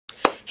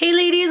Hey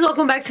ladies,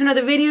 welcome back to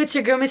another video. It's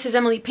your girl Mrs.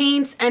 Emily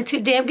Paints, and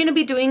today I'm going to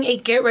be doing a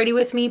get ready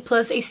with me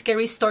plus a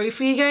scary story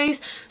for you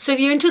guys. So if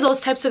you're into those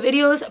types of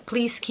videos,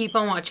 please keep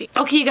on watching.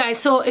 Okay you guys,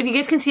 so if you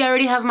guys can see, I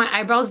already have my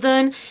eyebrows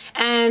done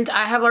and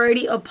I have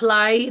already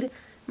applied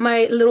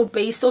my little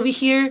base over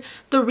here.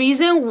 The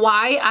reason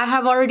why I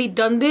have already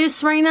done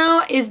this right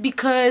now is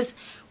because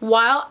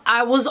while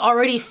I was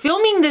already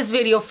filming this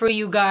video for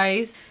you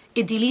guys,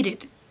 it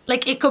deleted.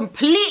 Like, it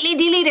completely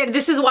deleted.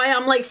 This is why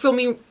I'm like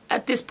filming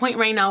at this point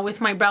right now with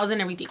my brows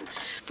and everything.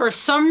 For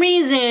some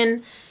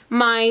reason,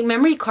 my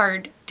memory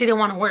card didn't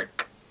want to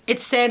work. It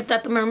said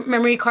that the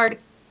memory card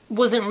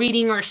wasn't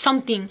reading or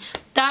something.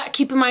 That,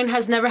 keep in mind,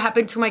 has never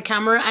happened to my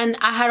camera, and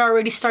I had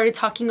already started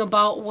talking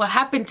about what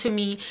happened to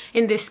me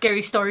in this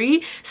scary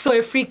story. So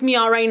it freaked me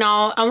out right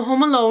now. I'm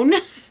home alone.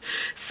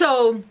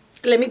 So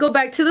let me go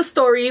back to the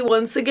story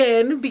once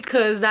again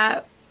because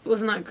that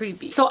was not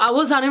creepy. So I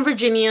was out in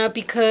Virginia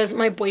because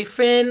my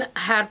boyfriend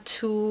had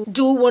to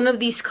do one of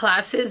these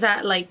classes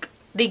that like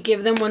they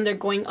give them when they're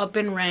going up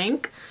in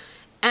rank,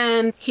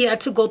 and he had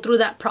to go through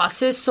that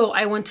process. So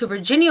I went to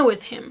Virginia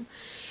with him.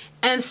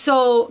 And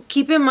so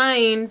keep in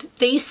mind,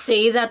 they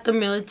say that the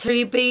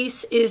military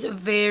base is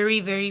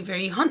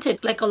very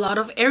haunted, like a lot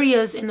of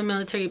areas in the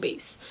military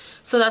base.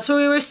 So that's where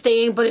we were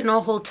staying, but in a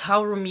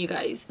hotel room, you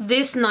guys.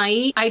 This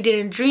night, I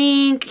didn't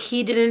drink,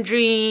 he didn't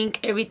drink,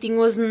 everything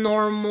was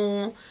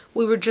normal.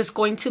 We were just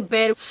going to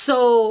bed.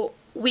 So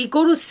we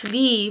go to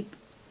sleep,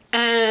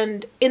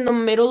 and in the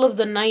middle of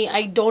the night,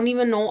 I don't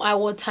even know at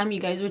what time,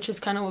 you guys, which is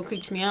kind of what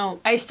creeps me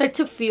out, I start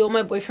to feel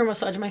my boyfriend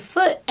massage my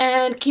foot.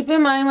 And keep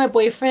in mind, my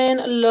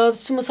boyfriend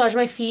loves to massage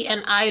my feet,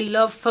 and I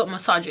love foot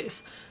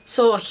massages.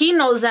 So he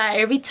knows that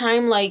every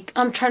time like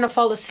I'm trying to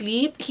fall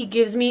asleep, he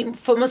gives me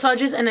foot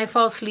massages and I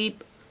fall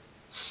asleep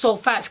so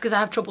fast because I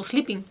have trouble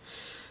sleeping.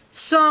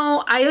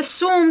 So I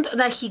assumed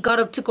that he got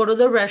up to go to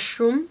the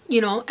restroom, you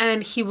know,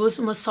 and he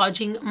was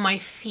massaging my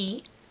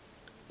feet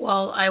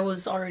while I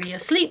was already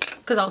asleep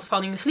because I was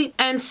falling asleep.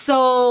 And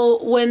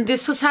so when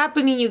this was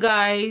happening, you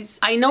guys,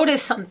 I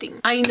noticed something.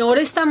 I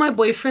noticed that my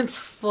boyfriend's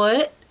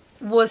foot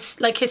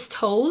was like, his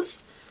toes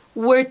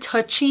were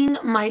touching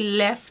my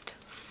left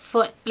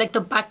foot, like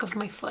the back of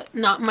my foot,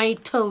 not my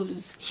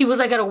toes. He was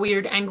like at a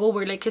weird angle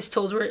where like his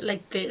toes were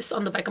like this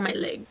on the back of my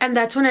leg. And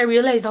that's when I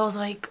realized, I was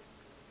like,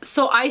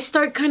 so I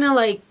start kind of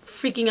like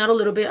freaking out a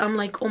little bit. I'm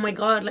like, oh my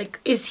god, like,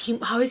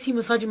 how is he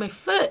massaging my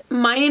foot?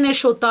 My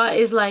initial thought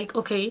is like,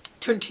 okay,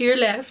 turn to your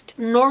left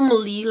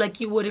normally like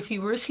you would if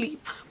you were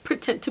asleep.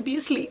 Pretend to be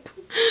asleep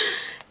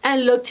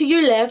and look to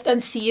your left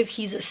and see if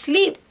he's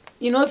asleep,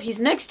 you know, if he's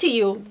next to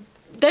you,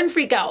 then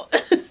freak out.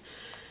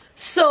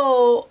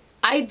 So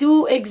I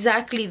do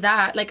exactly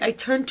that. Like, I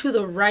turn to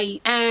the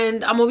right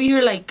and I'm over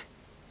here like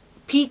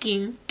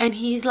peeking, and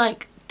he's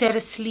like dead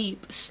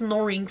asleep,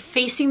 snoring,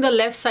 facing the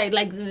left side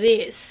like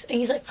this, and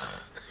he's like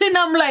and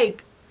I'm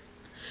like,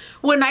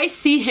 when I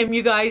see him,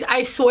 you guys,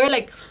 I swear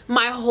like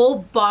my whole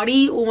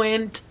body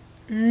went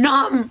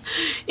numb.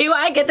 Ew,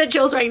 I get the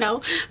chills right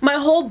now. My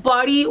whole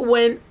body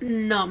went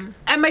numb,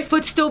 and my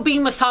foot's still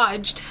being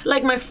massaged.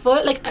 Like, my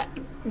foot, like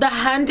the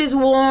hand is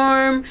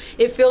warm,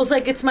 it feels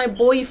like it's my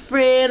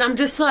boyfriend. I'm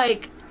just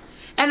like,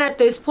 and at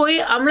this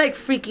point I'm like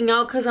freaking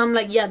out because I'm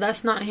like, yeah,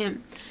 that's not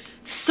him.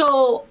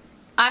 So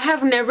I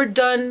have never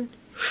done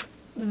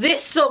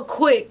this so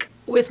quick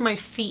with my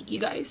feet, you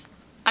guys.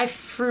 I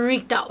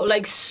freaked out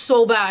like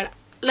so bad.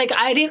 Like,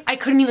 I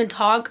couldn't even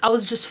talk. I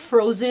was just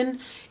frozen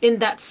in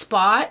that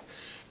spot,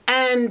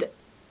 and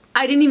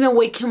I didn't even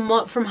wake him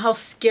up from how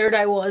scared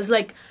I was.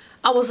 Like,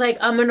 I was like,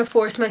 I'm gonna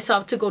force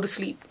myself to go to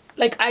sleep.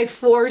 Like, I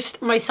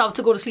forced myself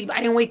to go to sleep. I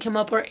didn't wake him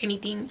up or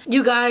anything.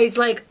 You guys,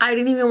 like, I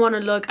didn't even want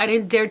to look. I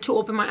didn't dare to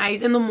open my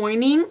eyes. In the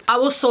morning, I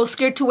was so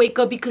scared to wake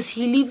up because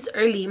he leaves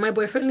early. My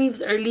boyfriend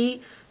leaves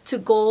early to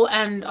go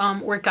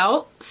and work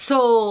out.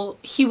 So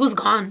he was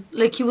gone.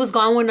 Like, he was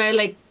gone when I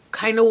like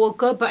kind of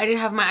woke up, but I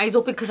didn't have my eyes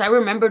open because I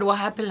remembered what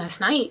happened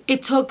last night.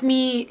 It took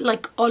me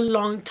like a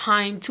long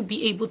time to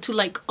be able to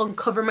like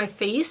uncover my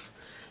face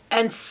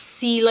and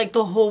see like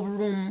the whole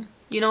room,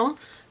 you know.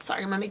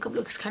 Sorry, my makeup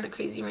looks kind of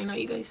crazy right now,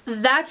 you guys.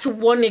 That's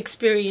one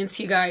experience,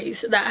 you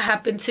guys, that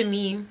happened to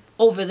me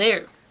over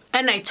there.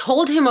 And I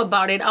told him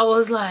about it. I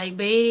was like,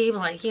 babe,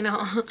 like, you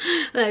know,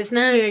 last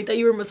night I thought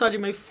you were massaging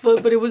my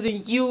foot, but it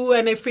wasn't you,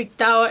 and I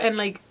freaked out and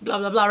like blah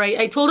blah blah, right?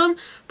 I told him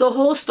the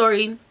whole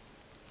story.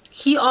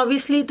 He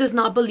obviously does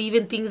not believe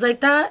in things like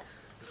that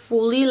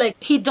fully. Like,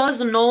 he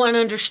does know and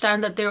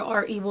understand that there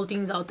are evil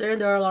things out there.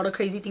 There are a lot of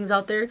crazy things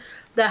out there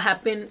that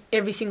happen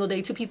every single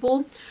day to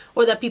people,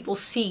 or that people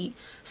see.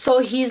 So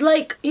he's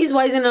like, he's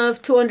wise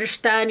enough to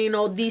understand, you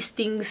know, these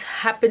things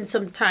happen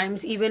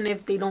sometimes even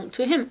if they don't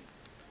to him,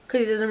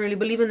 because he doesn't really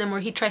believe in them, or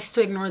he tries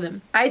to ignore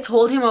them. I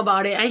told him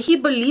about it and he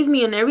believed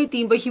me and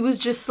everything, but he was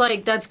just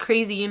like, that's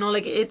crazy, you know.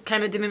 Like, it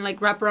kind of didn't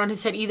like wrap around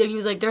his head either. He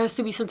was like, there has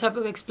to be some type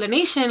of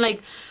explanation.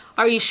 Like,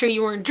 are you sure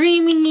you weren't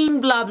dreaming,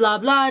 blah blah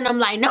blah? And I'm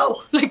like,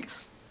 no, like,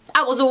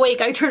 I was awake.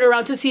 I turned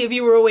around to see if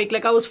you were awake.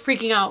 Like, I was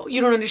freaking out.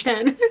 You don't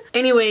understand.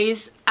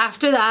 Anyways,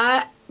 after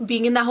that,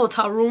 being in that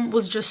hotel room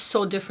was just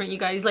so different, you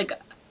guys. Like,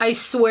 I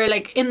swear,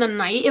 like in the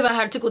night, if I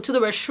had to go to the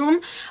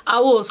restroom,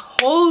 I was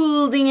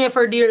holding it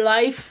for dear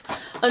life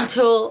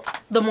until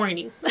the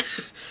morning.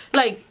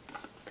 Like,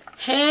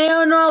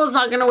 hell no, I was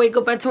not gonna wake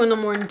up at 2 in the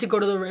morning to go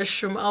to the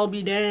restroom. I'll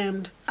be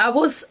damned. I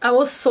was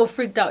so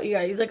freaked out, you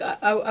guys. Like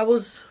I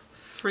was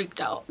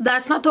freaked out.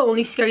 That's not the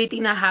only scary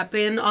thing that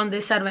happened on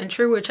this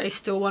adventure, which I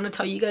still want to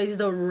tell you guys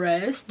the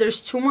rest. There's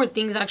 2 more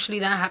things actually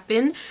that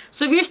happened.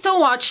 So if you're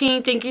still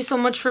watching, thank you so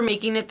much for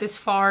making it this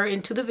far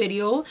into the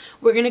video.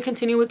 We're gonna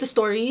continue with the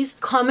stories.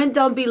 Comment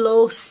down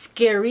below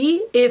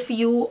scary if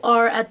you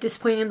are at this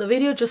point in the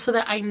video, just so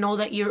that I know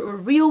that you're a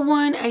real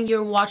one and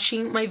you're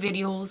watching my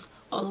videos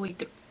all the way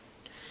through.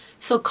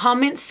 So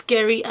comment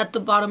scary at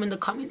the bottom in the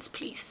comments,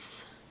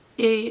 please.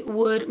 It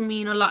would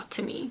mean a lot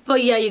to me.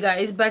 But yeah, you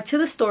guys, back to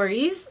the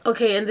stories.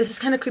 Okay, and this is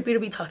kind of creepy to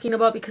be talking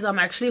about because I'm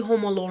actually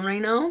home alone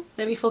right now.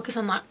 Let me focus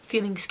on not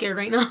feeling scared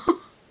right now.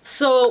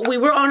 So we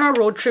were on our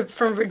road trip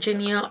from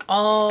Virginia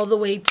all the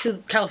way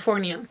to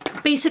California.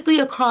 Basically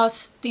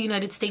across the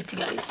United States, you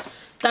guys.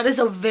 That is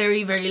a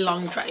very, very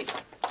long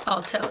drive.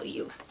 I'll tell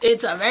you.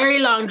 It's a very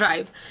long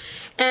drive.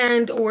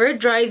 And we're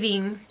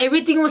driving.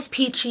 Everything was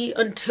peachy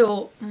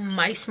until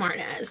my smart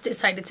ass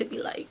decided to be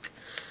like,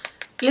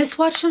 let's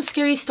watch some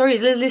scary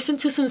stories. Let's listen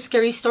to some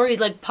scary stories,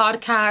 like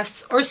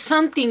podcasts or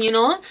something, you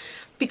know?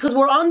 Because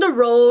we're on the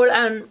road,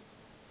 and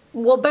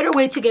what better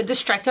way to get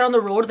distracted on the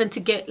road than to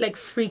get like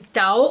freaked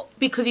out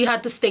because you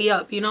had to stay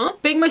up, you know?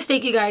 Big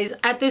mistake, you guys.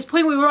 At this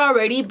point, we were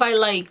already by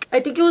like,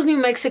 I think it was New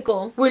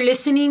Mexico. We're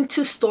listening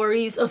to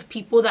stories of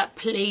people that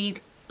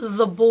played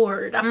the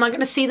board. I'm not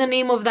gonna say the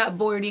name of that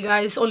board, you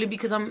guys, only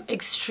because I'm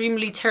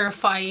extremely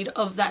terrified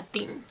of that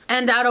thing.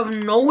 And out of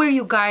nowhere,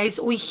 you guys,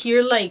 we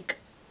hear like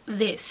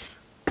this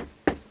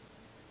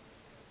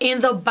in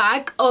the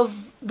back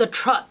of the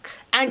truck.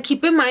 And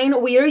keep in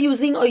mind, we are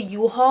using a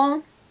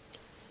U-Haul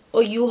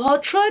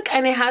truck,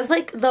 and it has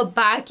like the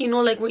back, you know,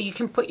 like where you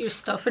can put your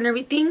stuff and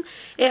everything.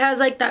 It has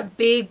like that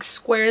big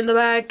square in the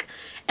back,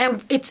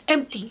 and it's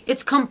empty.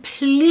 It's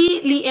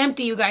completely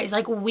empty, you guys.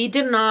 Like, we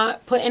did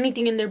not put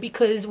anything in there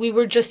because we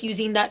were just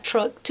using that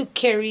truck to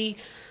carry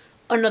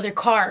another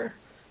car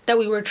that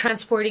we were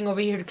transporting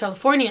over here to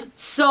California.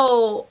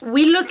 So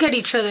we look at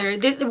each other.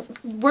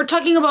 We're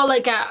talking about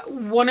like at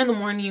 1 in the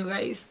morning, you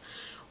guys.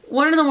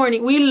 1 in the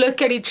morning. We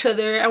look at each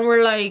other and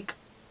we're like,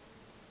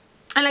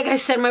 and like I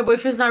said, my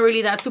boyfriend's not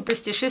really that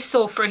superstitious,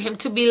 so for him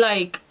to be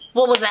like,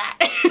 what was that?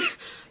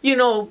 You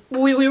know,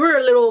 we were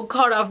a little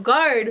caught off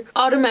guard.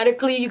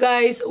 Automatically, you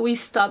guys, we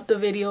stopped the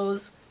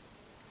videos.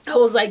 I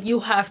was like,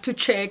 you have to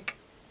check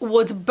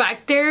what's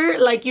back there.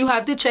 Like, you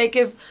have to check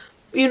if,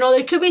 you know,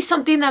 there could be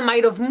something that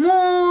might have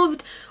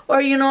moved, or,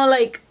 you know,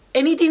 like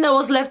anything that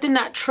was left in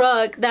that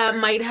truck that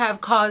might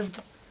have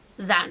caused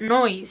that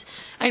noise.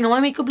 I know my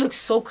makeup looks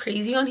so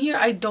crazy on here.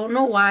 I don't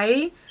know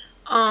why.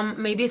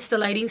 Maybe it's the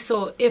lighting.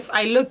 So if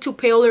I look too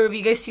pale, or if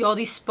you guys see all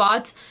these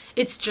spots,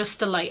 it's just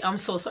the light. I'm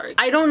so sorry.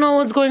 I don't know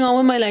what's going on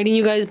with my lighting,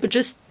 you guys, but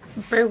just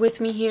bear with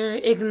me here.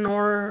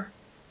 Ignore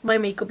my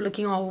makeup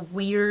looking all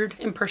weird.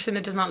 In person,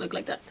 it does not look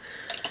like that.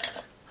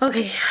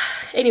 Okay,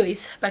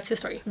 anyways, back to the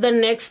story. The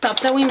next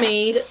stop that we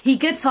made, he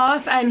gets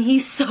off, and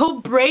he's so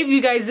brave,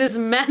 you guys. This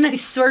man, I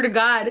swear to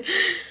God.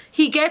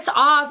 He gets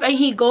off and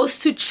he goes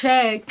to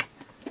check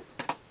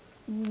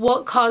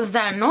what caused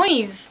that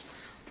noise.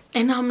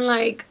 And I'm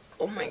like,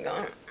 oh my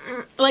God.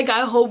 Like,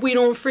 I hope we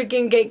don't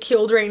freaking get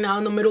killed right now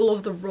in the middle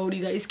of the road,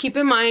 you guys. Keep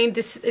in mind,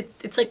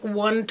 it's like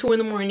 1, 2 in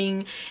the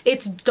morning.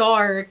 It's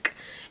dark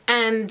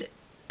and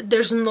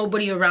there's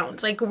nobody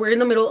around. Like, we're in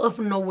the middle of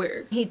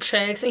nowhere. He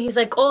checks and he's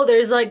like, oh,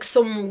 there's like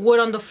some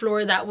wood on the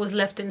floor that was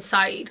left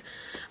inside.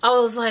 I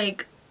was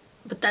like,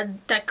 but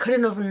that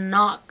couldn't have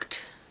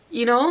knocked,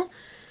 you know?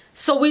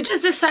 So we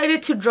just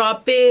decided to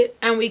drop it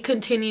and we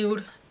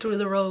continued through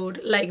the road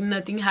like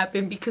nothing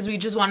happened, because we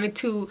just wanted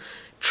to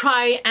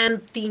try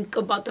and think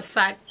about the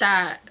fact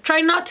that,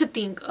 try not to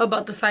think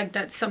about the fact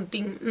that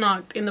something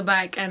knocked in the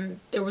back and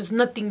there was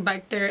nothing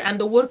back there, and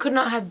the wood could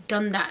not have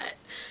done that.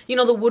 You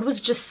know, the wood was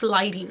just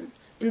sliding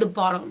in the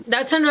bottom.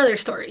 That's another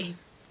story.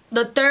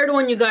 The third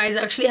one, you guys,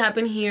 actually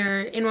happened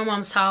here in my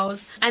mom's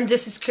house. And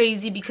this is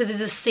crazy because it's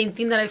the same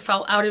thing that I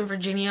felt out in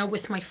Virginia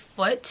with my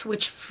foot,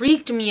 which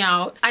freaked me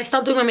out. I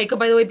stopped doing my makeup,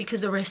 by the way, because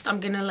the rest I'm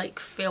gonna like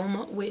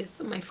film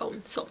with my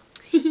phone. So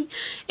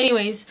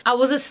anyways, I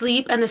was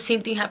asleep and the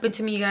same thing happened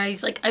to me,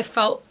 guys. Like, I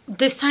felt,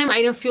 this time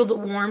I didn't feel the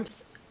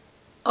warmth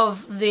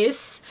of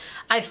this.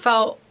 I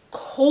felt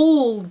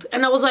cold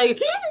and I was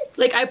like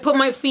I put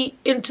my feet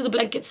into the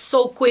blanket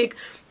so quick.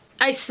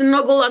 I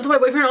snuggled onto my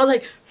boyfriend. I was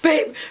like,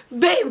 babe,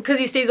 because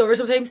he stays over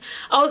sometimes.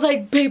 I was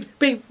like, babe,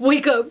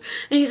 wake up.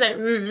 And he's like,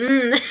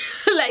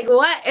 like,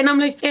 what? And I'm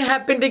like, it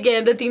happened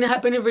again, the thing that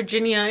happened in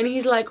Virginia. And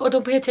he's like, oh,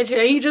 don't pay attention.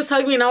 And he just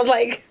hugged me and I was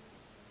like,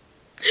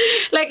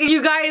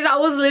 you guys, I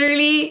was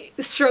literally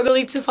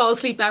struggling to fall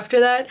asleep after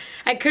that.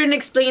 I couldn't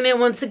explain it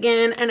once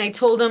again, and I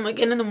told him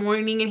again in the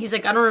morning, and he's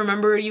like, I don't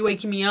remember you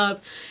waking me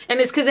up. And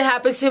it's because it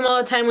happens to him all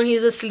the time when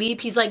he's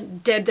asleep. He's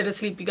like dead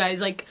asleep, you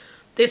guys. Like,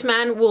 this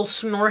man will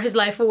snore his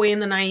life away in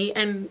the night,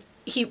 and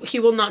he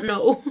will not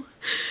know.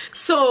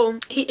 So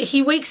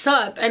he wakes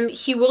up and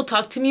he will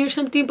talk to me or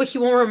something, but he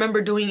won't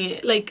remember doing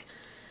it, like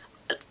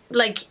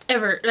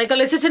ever, like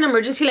unless it's an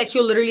emergency. Like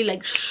he'll literally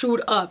like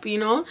shoot up, you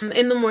know.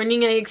 In the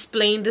morning I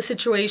explained the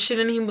situation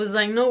and he was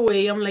like, no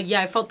way. I'm like,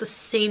 yeah, I felt the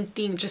same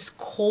thing, just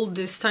cold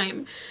this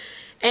time.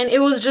 And it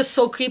was just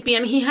so creepy,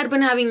 and he had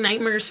been having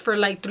nightmares for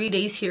like 3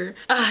 days here.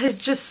 It's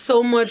just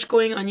so much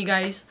going on, you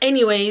guys.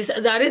 Anyways,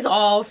 that is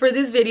all for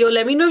this video.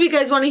 Let me know if you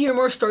guys want to hear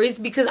more stories,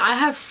 because I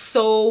have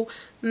so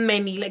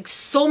many, like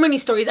so many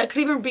stories. I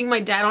could even bring my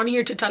dad on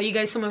here to tell you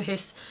guys some of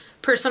his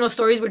personal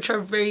stories, which are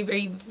very,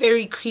 very,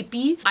 very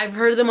creepy. I've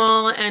heard them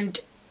all, and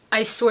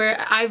I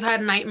swear I've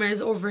had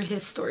nightmares over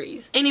his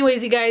stories.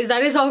 Anyways, you guys,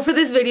 that is all for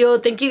this video.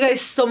 Thank you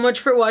guys so much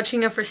for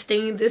watching and for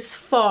staying this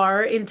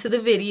far into the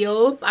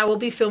video. I will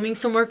be filming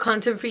some more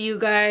content for you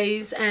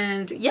guys,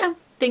 and yeah,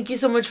 thank you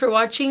so much for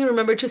watching.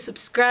 Remember to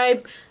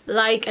subscribe,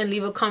 like, and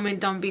leave a comment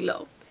down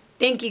below.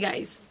 Thank you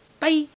guys. Bye.